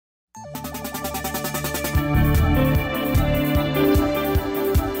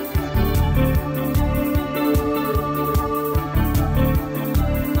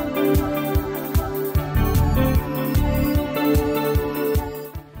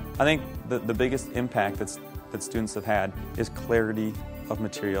I think the biggest impact that students have had is clarity of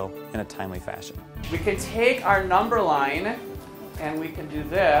material in a timely fashion. We can take our number line and we can do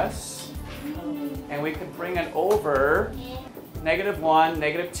this, and we can bring it over -1,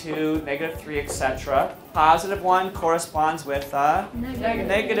 -2, -3, etc. +1 corresponds with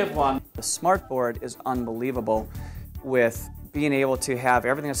 -1. The smartboard is unbelievable with being able to have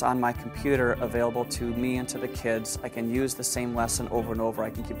everything that's on my computer available to me and to the kids. I can use the same lesson over and over. I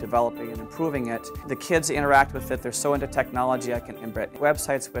can keep developing and improving it. The kids interact with it. They're so into technology. I can embed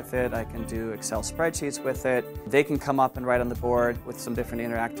websites with it. I can do Excel spreadsheets with it. They can come up and write on the board with some different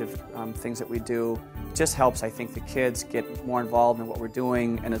interactive things that we do. It just helps, I think, the kids get more involved in what we're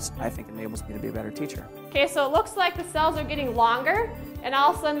doing, and I think enables me to be a better teacher. Okay, so it looks like the cells are getting longer, and all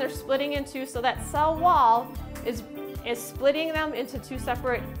of a sudden they're splitting into, so that cell wall is splitting them into 2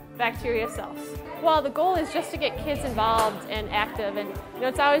 separate bacteria cells. Well, the goal is just to get kids involved and active, and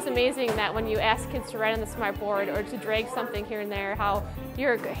it's always amazing that when you ask kids to write on the smartboard or to drag something here and there, how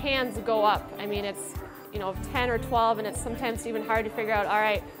your hands go up. I mean, it's 10 or 12, and it's sometimes even hard to figure out, all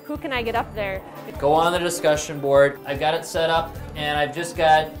right, who can I get up there? Go on the discussion board. I've got it set up, and I've just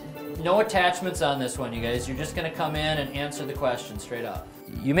got no attachments on this one, you guys. You're just going to come in and answer the question straight up.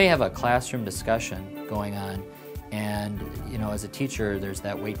 You may have a classroom discussion going on, and as a teacher, there's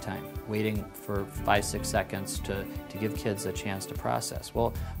that wait time, waiting for 5-6 seconds to give kids a chance to process.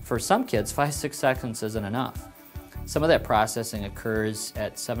 Well, for some kids, 5-6 seconds isn't enough. Some of that processing occurs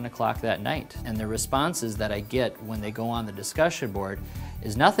at 7 o'clock that night, and the responses that I get when they go on the discussion board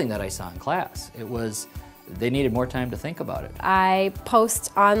is nothing that I saw in class. It was they needed more time to think about it. I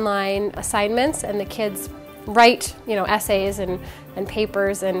post online assignments, and the kids write essays and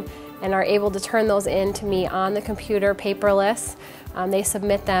papers and are able to turn those in to me on the computer, paperless. They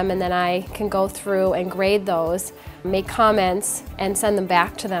submit them, and then I can go through and grade those, make comments, and send them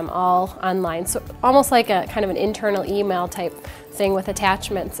back to them all online. So almost like a kind of an internal email type thing with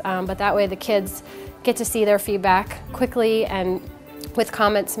attachments, but that way the kids get to see their feedback quickly and with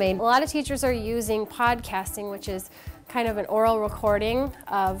comments made. A lot of teachers are using podcasting, which is kind of an oral recording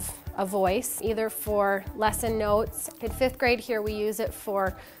of a voice, either for lesson notes. In 5th grade here, we use it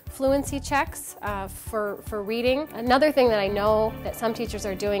for fluency checks, for reading. Another thing that I know that some teachers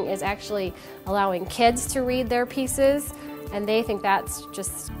are doing is actually allowing kids to read their pieces, and they think that's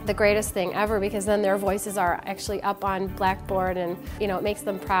just the greatest thing ever, because then their voices are actually up on Blackboard, and it makes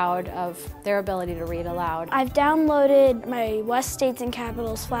them proud of their ability to read aloud. I've downloaded my West States and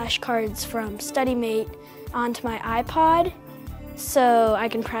Capitals flashcards from StudyMate onto my iPod, so I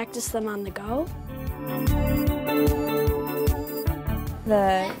can practice them on the go.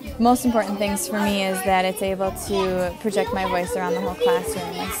 The most important things for me is that it's able to project my voice around the whole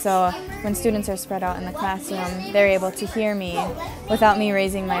classroom. So when students are spread out in the classroom, they're able to hear me without me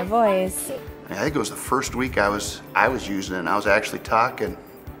raising my voice. I think it was the first week I was using it, and I was actually talking.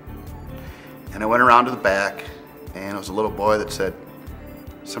 And I went around to the back, and it was a little boy that said,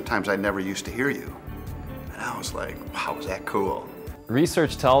 "Sometimes I never used to hear you." And I was like, wow, was that cool.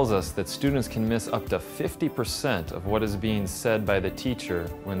 Research tells us that students can miss up to 50% of what is being said by the teacher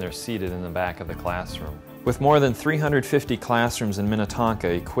when they're seated in the back of the classroom. With more than 350 classrooms in Minnetonka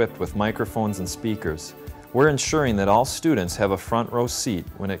equipped with microphones and speakers, we're ensuring that all students have a front row seat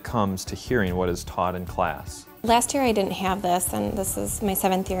when it comes to hearing what is taught in class. Last year I didn't have this, and this is my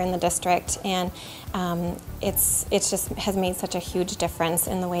 7th year in the district, and it just has made such a huge difference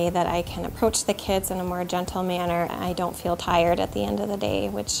in the way that I can approach the kids in a more gentle manner. I don't feel tired at the end of the day,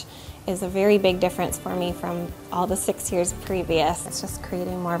 which is a very big difference for me from all the 6 years previous. It's just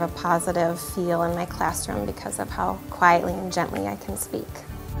creating more of a positive feel in my classroom because of how quietly and gently I can speak.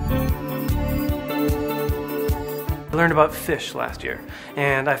 I learned about fish last year,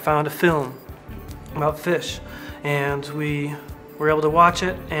 and I found a film about fish, and we were able to watch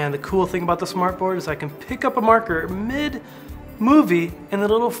it. And the cool thing about the smartboard is I can pick up a marker mid-movie and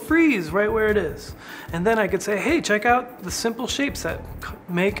it'll freeze right where it is, and then I could say, hey, check out the simple shapes that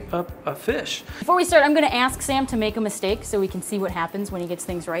make up a fish. Before we start, I'm going to ask Sam to make a mistake so we can see what happens when he gets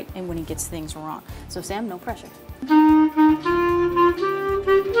things right and when he gets things wrong. So Sam, no pressure.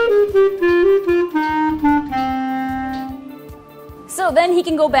 So then he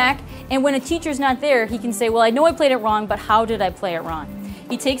can go back, and when a teacher's not there, he can say, well, I know I played it wrong, but how did I play it wrong?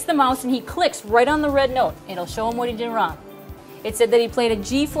 He takes the mouse and he clicks right on the red note. It'll show him what he did wrong. It said that he played a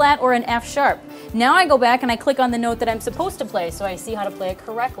G flat or an F sharp. Now I go back and I click on the note that I'm supposed to play, so I see how to play it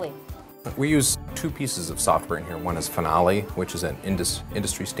correctly. We use 2 pieces of software in here. One is Finale, which is an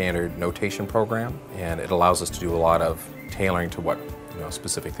industry standard notation program, and it allows us to do a lot of tailoring to what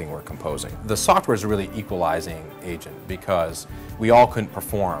specific thing we're composing. The software is a really equalizing agent because we all couldn't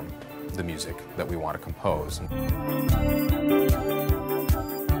perform the music that we want to compose.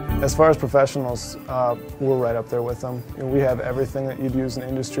 As far as professionals, we're right up there with them. We have everything that you'd use in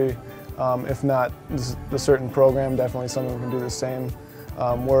industry. If not the certain program, definitely someone can do the same.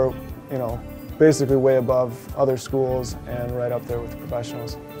 We're, basically way above other schools and right up there with the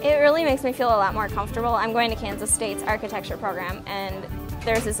professionals. It really makes me feel a lot more comfortable. I'm going to Kansas State's architecture program, and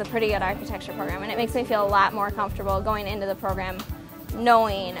theirs is a pretty good architecture program, and it makes me feel a lot more comfortable going into the program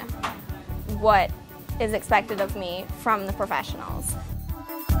knowing what is expected of me from the professionals.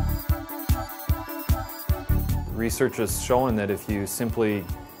 Research has shown that if you simply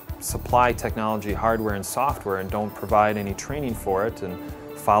supply technology, hardware, and software and don't provide any training for it and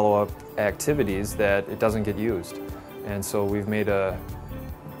follow-up activities, that it doesn't get used. And so we've made a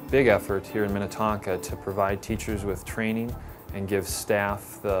big effort here in Minnetonka to provide teachers with training and give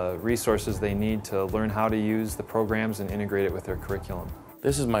staff the resources they need to learn how to use the programs and integrate it with their curriculum.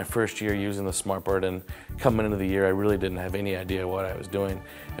 This is my first year using the smartboard, and coming into the year I really didn't have any idea what I was doing.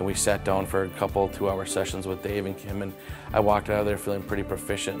 And we sat down for a couple 2-hour sessions with Dave and Kim, and I walked out of there feeling pretty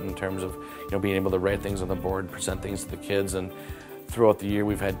proficient in terms of being able to write things on the board, present things to the kids. And throughout the year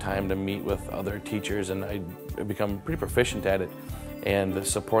we've had time to meet with other teachers, and I've become pretty proficient at it. And the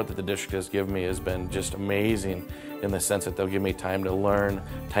support that the district has given me has been just amazing in the sense that they'll give me time to learn,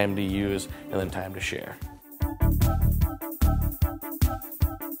 time to use, and then time to share.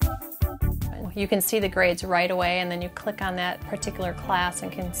 You can see the grades right away, and then you click on that particular class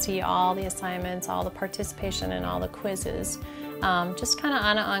and can see all the assignments, all the participation, and all the quizzes, just kind of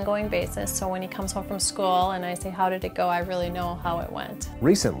on an ongoing basis. So when he comes home from school and I say, how did it go, I really know how it went.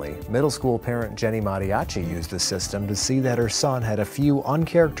 Recently, middle school parent Jenny Mariachi used the system to see that her son had a few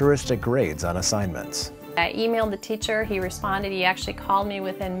uncharacteristic grades on assignments. I emailed the teacher, he responded, he actually called me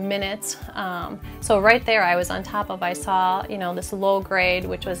within minutes. So right there I was on top of, I saw this low grade,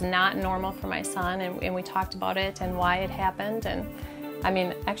 which was not normal for my son, and we talked about it and why it happened. And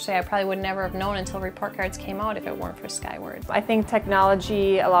actually I probably would never have known until report cards came out if it weren't for Skyward. I think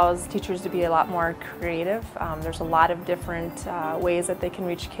technology allows teachers to be a lot more creative. There's a lot of different ways that they can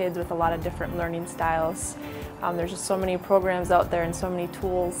reach kids with a lot of different learning styles. There's just so many programs out there and so many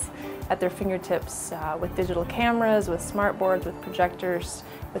tools at their fingertips with digital cameras, with smartboards, with projectors,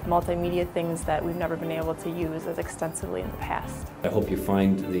 with multimedia things that we've never been able to use as extensively in the past. I hope you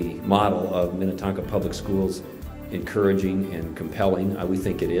find the model of Minnetonka Public Schools encouraging and compelling. We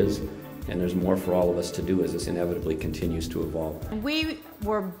think it is, and there's more for all of us to do as this inevitably continues to evolve. We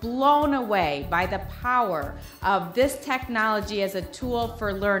were blown away by the power of this technology as a tool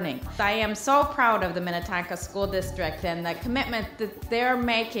for learning. I am so proud of the Minnetonka School District and the commitment that they're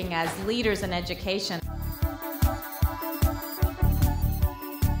making as leaders in education.